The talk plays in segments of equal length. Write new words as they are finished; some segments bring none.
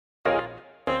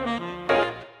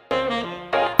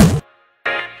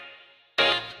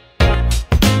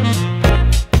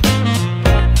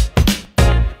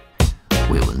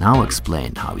now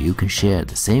explain how you can share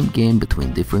the same game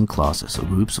between different classes or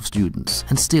groups of students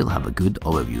and still have a good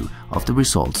overview of the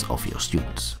results of your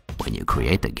students. When you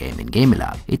create a game in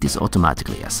Gamilab, it is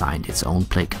automatically assigned its own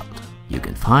playcode. You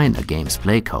can find a game's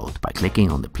playcode by clicking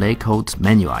on the playcodes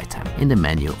menu item in the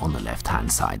menu on the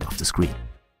left-hand side of the screen.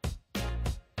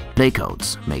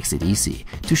 Playcodes makes it easy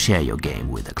to share your game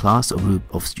with a class or group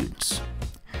of students.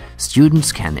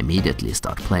 Students can immediately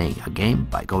start playing a game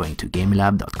by going to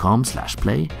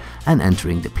gamilab.com/play and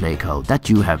entering the playcode that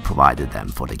you have provided them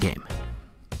for the game.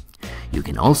 You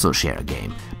can also share a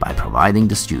game by providing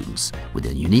the students with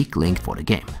a unique link for the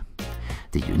game.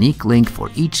 The unique link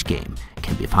for each game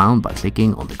can be found by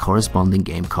clicking on the corresponding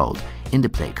game code in the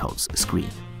playcodes screen.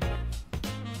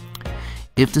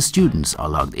 If the students are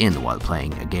logged in while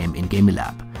playing a game in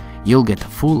Gamilab, you'll get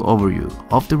a full overview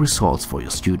of the results for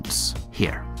your students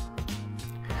here.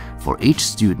 For each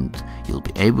student, you'll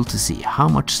be able to see how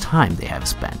much time they have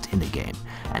spent in the game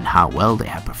and how well they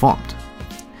have performed.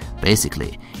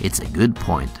 Basically, it's a good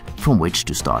point from which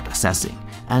to start assessing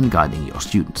and guiding your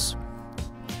students.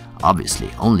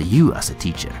 Obviously, only you as a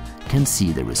teacher can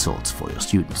see the results for your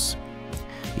students.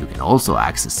 You can also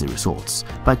access the results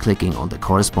by clicking on the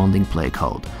corresponding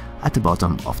playcode at the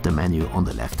bottom of the menu on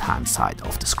the left-hand side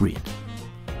of the screen.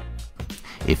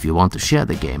 If you want to share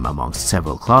the game amongst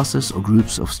several classes or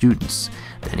groups of students,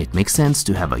 then it makes sense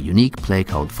to have a unique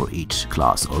playcode for each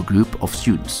class or group of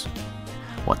students.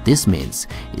 What this means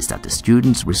is that the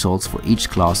students' results for each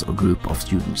class or group of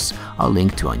students are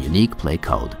linked to a unique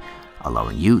playcode,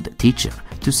 allowing you, the teacher,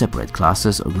 to separate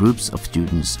classes or groups of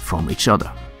students from each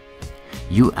other.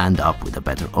 You end up with a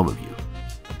better overview.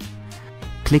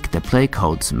 Click the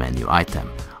playcodes menu item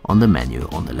on the menu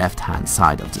on the left-hand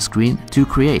side of the screen to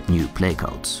create new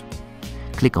playcodes.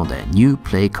 Click on the New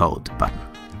Playcode button.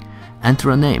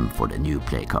 Enter a name for the new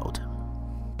playcode.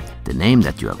 The name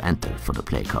that you have entered for the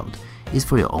playcode is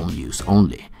for your own use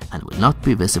only and will not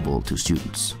be visible to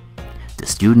students. The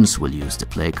students will use the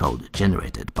playcode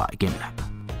generated by Gamilab.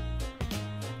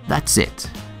 That's it.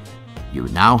 You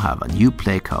now have a new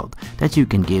playcode that you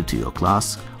can give to your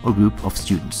class or group of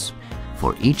students.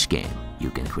 For each game, you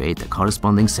can create a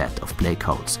corresponding set of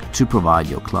playcodes to provide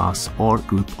your class or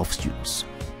group of students.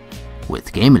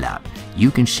 With Gamilab,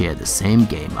 you can share the same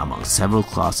game among several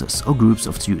classes or groups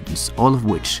of students, all of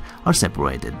which are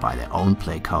separated by their own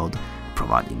playcode,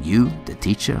 providing you, the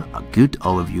teacher, a good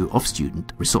overview of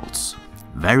student results.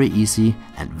 Very easy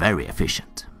and very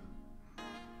efficient.